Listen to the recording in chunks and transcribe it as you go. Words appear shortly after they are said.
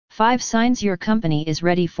5 signs your company is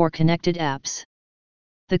ready for connected apps.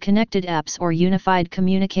 The connected apps or unified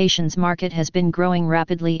communications market has been growing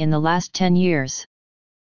rapidly in the last 10 years.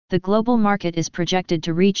 The global market is projected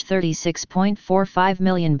to reach 36.45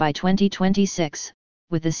 million by 2026,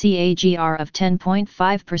 with a CAGR of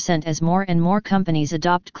 10.5% as more and more companies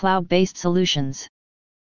adopt cloud-based solutions.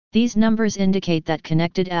 These numbers indicate that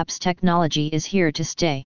connected apps technology is here to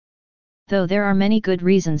stay. Though there are many good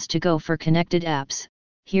reasons to go for connected apps,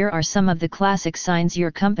 here are some of the classic signs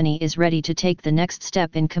your company is ready to take the next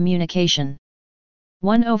step in communication.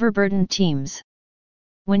 1. Overburdened teams.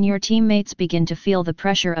 When your teammates begin to feel the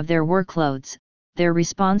pressure of their workloads, their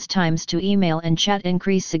response times to email and chat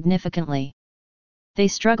increase significantly. They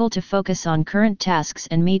struggle to focus on current tasks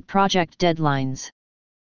and meet project deadlines.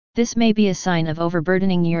 This may be a sign of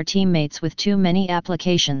overburdening your teammates with too many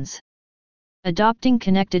applications. Adopting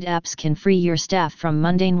connected apps can free your staff from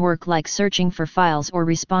mundane work like searching for files or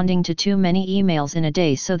responding to too many emails in a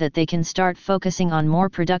day so that they can start focusing on more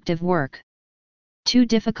productive work. 2.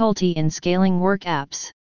 Difficulty in scaling work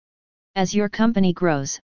apps. As your company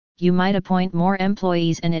grows, you might appoint more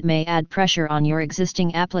employees and it may add pressure on your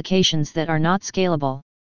existing applications that are not scalable.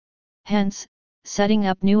 Hence, setting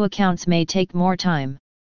up new accounts may take more time.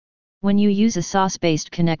 When you use a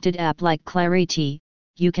SaaS-based connected app like Clariti,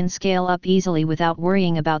 you can scale up easily without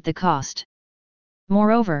worrying about the cost.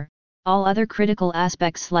 Moreover, all other critical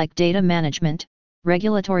aspects like data management,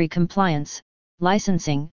 regulatory compliance,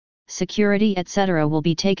 licensing, security etc. will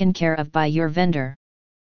be taken care of by your vendor.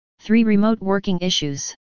 3. Remote working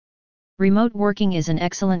issues. Remote working is an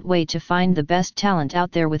excellent way to find the best talent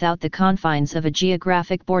out there without the confines of a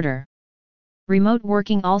geographic border. Remote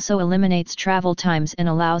working also eliminates travel times and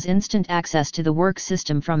allows instant access to the work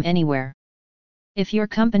system from anywhere. If your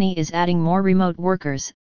company is adding more remote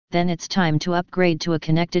workers, then it's time to upgrade to a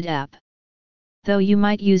connected app. Though you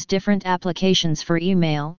might use different applications for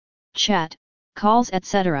email, chat, calls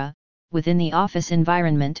etc., within the office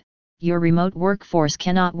environment, your remote workforce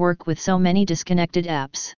cannot work with so many disconnected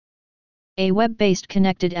apps. A web-based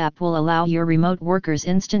connected app will allow your remote workers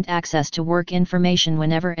instant access to work information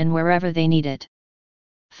whenever and wherever they need it.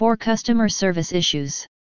 4. Customer service issues.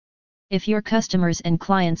 If your customers and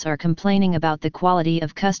clients are complaining about the quality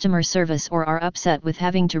of customer service or are upset with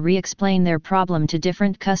having to re-explain their problem to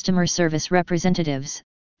different customer service representatives,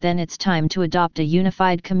 then it's time to adopt a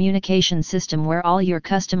unified communication system where all your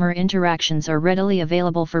customer interactions are readily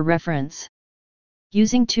available for reference.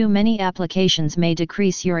 Using too many applications may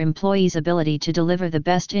decrease your employees' ability to deliver the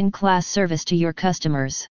best-in-class service to your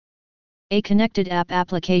customers. A connected app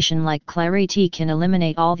application like Clariti can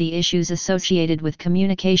eliminate all the issues associated with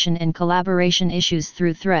communication and collaboration issues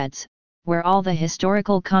through threads, where all the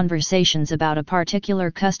historical conversations about a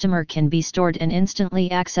particular customer can be stored and instantly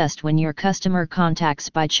accessed when your customer contacts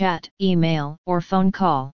by chat, email, or phone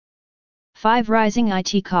call. 5. Rising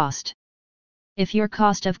IT cost. If your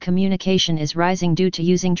cost of communication is rising due to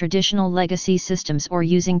using traditional legacy systems or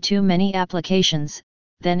using too many applications,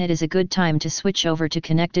 then it is a good time to switch over to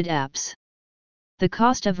connected apps. The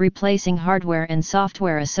cost of replacing hardware and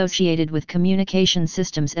software associated with communication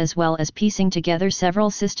systems as well as piecing together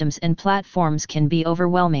several systems and platforms can be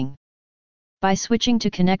overwhelming. By switching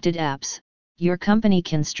to connected apps, your company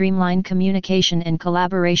can streamline communication and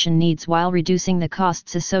collaboration needs while reducing the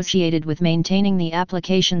costs associated with maintaining the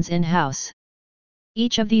applications in-house.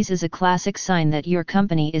 Each of these is a classic sign that your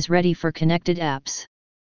company is ready for connected apps.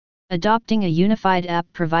 Adopting a unified app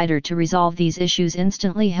provider to resolve these issues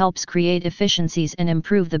instantly helps create efficiencies and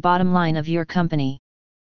improve the bottom line of your company.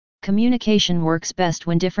 Communication works best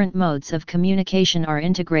when different modes of communication are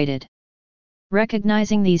integrated.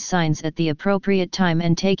 Recognizing these signs at the appropriate time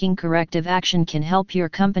and taking corrective action can help your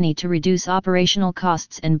company to reduce operational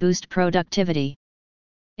costs and boost productivity.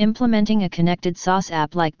 Implementing a connected SaaS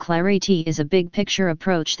app like Clariti is a big picture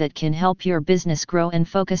approach that can help your business grow and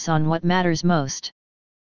focus on what matters most.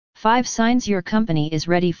 5 signs your company is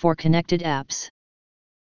ready for connected apps.